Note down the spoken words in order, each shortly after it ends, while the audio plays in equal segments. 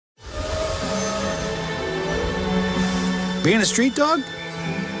Being a street dog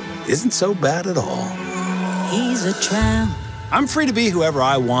isn't so bad at all. He's a tramp. I'm free to be whoever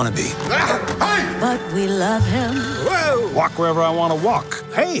I want to be. But we love him. Whoa! Walk wherever I want to walk.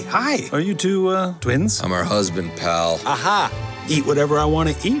 Hey, hi. Are you two, twins? I'm her husband, pal. Aha! Eat whatever I want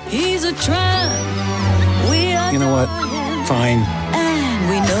to eat? He's a tramp. We adore You know what? him. Fine. And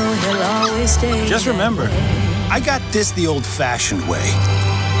we know he'll always stay. Just remember, I got this the old-fashioned way.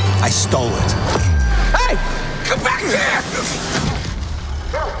 I stole it. Hey! Come back here!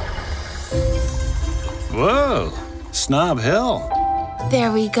 Whoa! Snob Hill.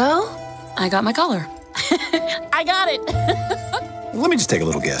 There we go. I got my collar. I got it. Let me just take a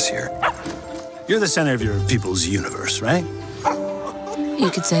little guess here. You're the center of your people's universe, right? You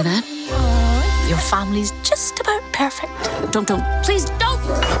could say that. Your family's just about perfect. Don't. Please don't.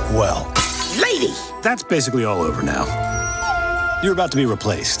 Well, Lady! that's basically all over now. You're about to be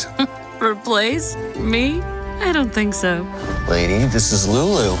replaced. Replace me? I don't think so. Lady, this is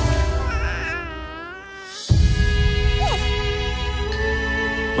Lulu.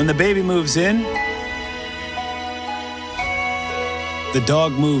 When the baby moves in, the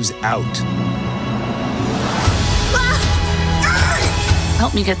dog moves out.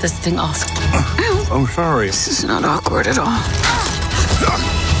 Help me get this thing off. I'm sorry. This is not awkward at all.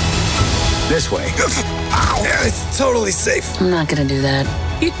 This way. Yeah, it's totally safe. I'm not gonna do that.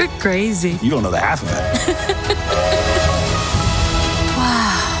 You're crazy. You don't know the half of it.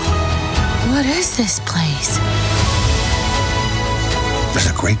 Wow. What is this place? There's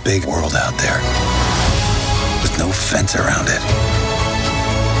a great big world out there with no fence around it.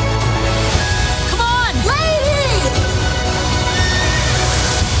 Come on, lady!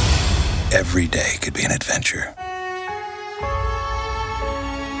 Every day could be an adventure.